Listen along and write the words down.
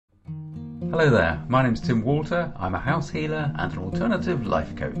Hello there, my name's Tim Walter. I'm a house healer and an alternative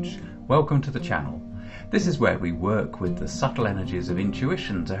life coach. Welcome to the channel. This is where we work with the subtle energies of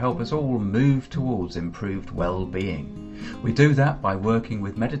intuition to help us all move towards improved well-being. We do that by working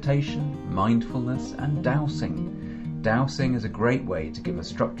with meditation, mindfulness and dowsing. Dowsing is a great way to give a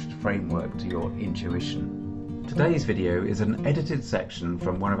structured framework to your intuition. Today's video is an edited section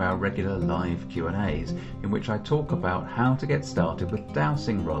from one of our regular live Q&As in which I talk about how to get started with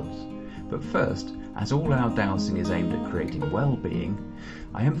dowsing rods. But first, as all our dowsing is aimed at creating well-being,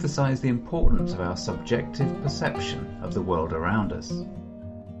 I emphasise the importance of our subjective perception of the world around us.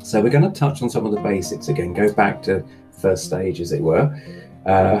 So we're going to touch on some of the basics again, go back to first stage as it were.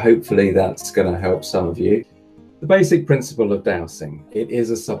 Hopefully that's going to help some of you. The basic principle of dowsing, it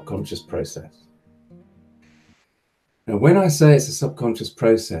is a subconscious process. Now, when I say it's a subconscious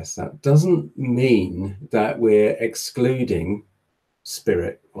process, that doesn't mean that we're excluding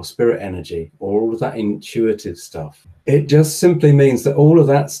spirit or spirit energy or all of that intuitive stuff. It just simply means that all of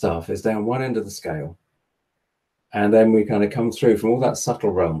that stuff is down one end of the scale. And then we kind of come through from all that subtle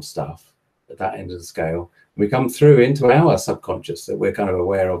realm stuff at that end of the scale. We come through into our subconscious that we're kind of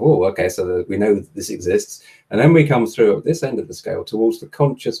aware of, oh, okay, so that we know that this exists. And then we come through at this end of the scale towards the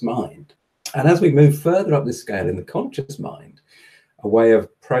conscious mind. And as we move further up this scale in the conscious mind, a way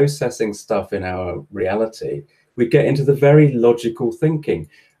of processing stuff in our reality, we get into the very logical thinking.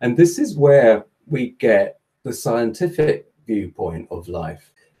 And this is where we get the scientific viewpoint of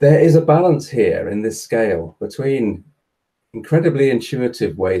life. There is a balance here in this scale between incredibly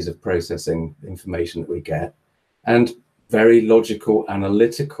intuitive ways of processing information that we get and very logical,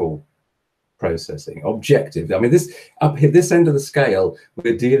 analytical processing, objective. I mean, this up here, this end of the scale,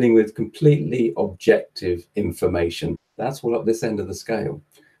 we're dealing with completely objective information. That's all up this end of the scale.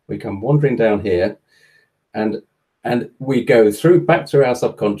 We come wandering down here and we go through back through our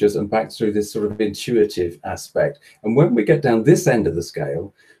subconscious and back through this sort of intuitive aspect. And when we get down this end of the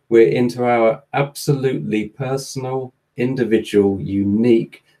scale, we're into our absolutely personal, individual,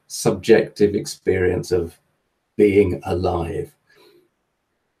 unique, subjective experience of being alive,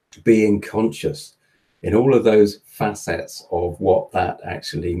 being conscious in all of those facets of what that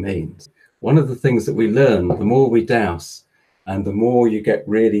actually means. One of the things that we learn, the more we dowse and the more you get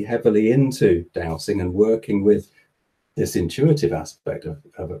really heavily into dowsing and working with this intuitive aspect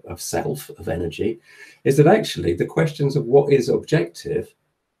of self, of energy, is that actually the questions of what is objective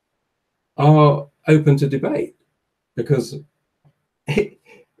are open to debate, because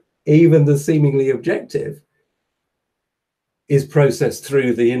even the seemingly objective is processed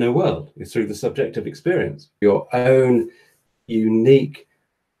through the inner world, through the subjective experience, your own unique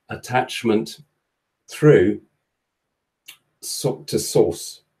attachment through to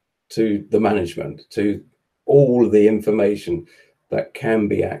source, to the management, to all the information that can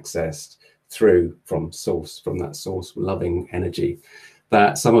be accessed through from source, from that source loving energy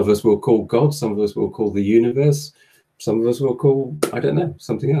that some of us will call God, some of us will call the universe, some of us will call, I don't know,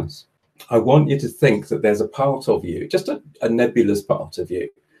 something else. I want you to think that there's a part of you, just a nebulous part of you,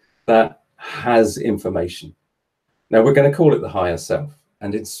 that has information. Now we're going to call it the higher self,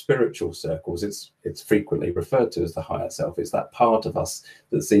 and in spiritual circles it's frequently referred to as the higher self. It's that part of us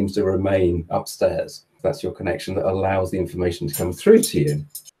that seems to remain upstairs. That's your connection that allows the information to come through to you.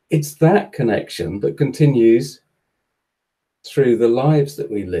 It's that connection that continues through the lives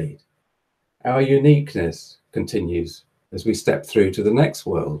that we lead. Our uniqueness continues as we step through to the next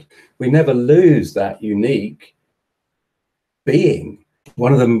world. We never lose that unique being.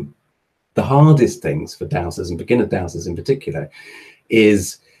 One of the hardest things for dowsers, and beginner dowsers in particular,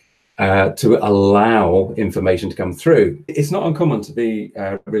 is to allow information to come through. It's not uncommon to be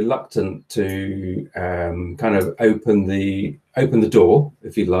reluctant to kind of open the door,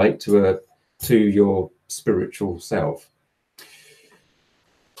 if you like, to your spiritual self.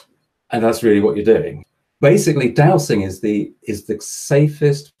 And that's really what you're doing. Basically, dowsing is the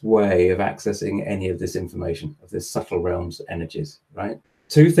safest way of accessing any of this information, of this subtle realms energies, right?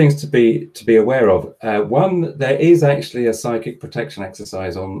 Two things to be aware of. One, there is actually a psychic protection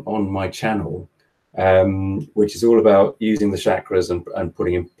exercise on my channel, which is all about using the chakras and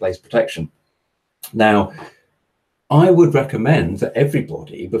putting in place protection. Now, I would recommend that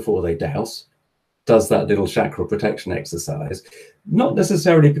everybody, before they dowse, does that little chakra protection exercise, not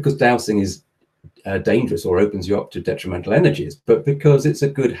necessarily because dowsing is dangerous or opens you up to detrimental energies, but because it's a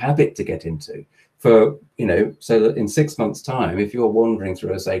good habit to get into. For, you know, so that in 6 months' time, if you're wandering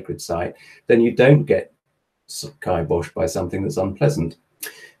through a sacred site, then you don't get kiboshed by something that's unpleasant.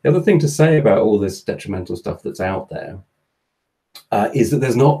 The other thing to say about all this detrimental stuff that's out there is that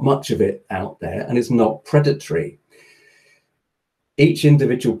there's not much of it out there, and it's not predatory. each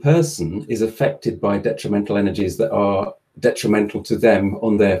individual person is affected by detrimental energies that are detrimental to them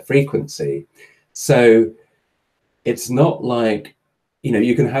on their frequency. So it's not like, you know,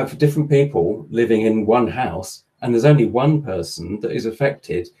 you can have different people living in one house and there's only one person that is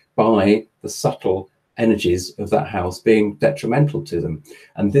affected by the subtle energies of that house being detrimental to them.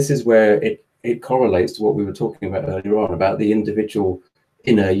 And this is where it correlates to what we were talking about earlier on about the individual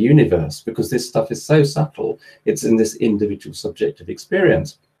inner universe, because this stuff is so subtle. It's in this individual subjective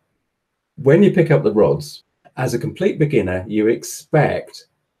experience. When you pick up the rods, as a complete beginner, you expect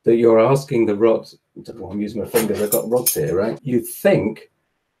that you're asking the rods, well, I'm using my fingers, I've got rods here, right? You think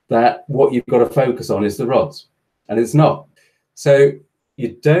that what you've got to focus on is the rods, and it's not. So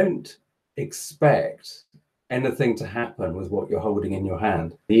you don't expect anything to happen with what you're holding in your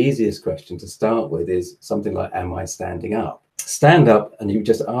hand. The easiest question to start with is something like, am I standing up? Stand up and you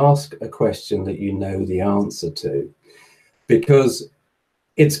just ask a question that you know the answer to, because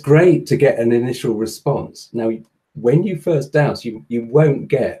it's great to get an initial response. Now, when you first douse, you won't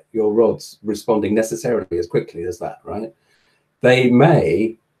get your rods responding necessarily as quickly as that, right? They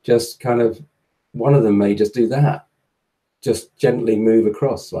may just kind of, one of them may just do that, just gently move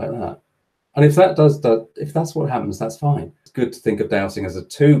across like that. And if that does that, if that's what happens, that's fine. It's good to think of dowsing as a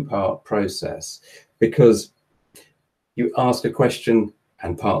two-part process, because you ask a question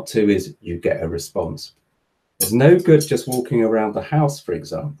and part two is you get a response. There's no good just walking around the house, for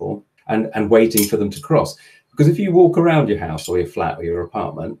example, and waiting for them to cross. Because if you walk around your house or your flat or your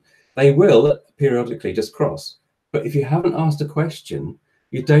apartment, they will periodically just cross. But if you haven't asked a question,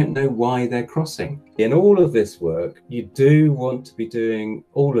 you don't know why they're crossing. In all of this work, you do want to be doing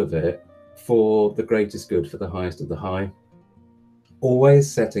all of it for the greatest good, for the highest of the high. Always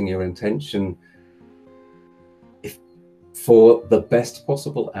setting your intention for the best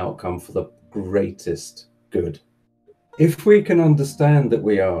possible outcome, for the greatest good. If we can understand that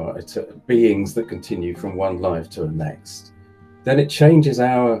we are beings that continue from one life to the next, then it changes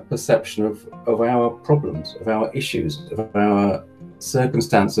our perception of our problems, of our issues, of our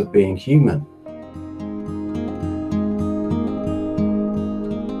circumstance of being human.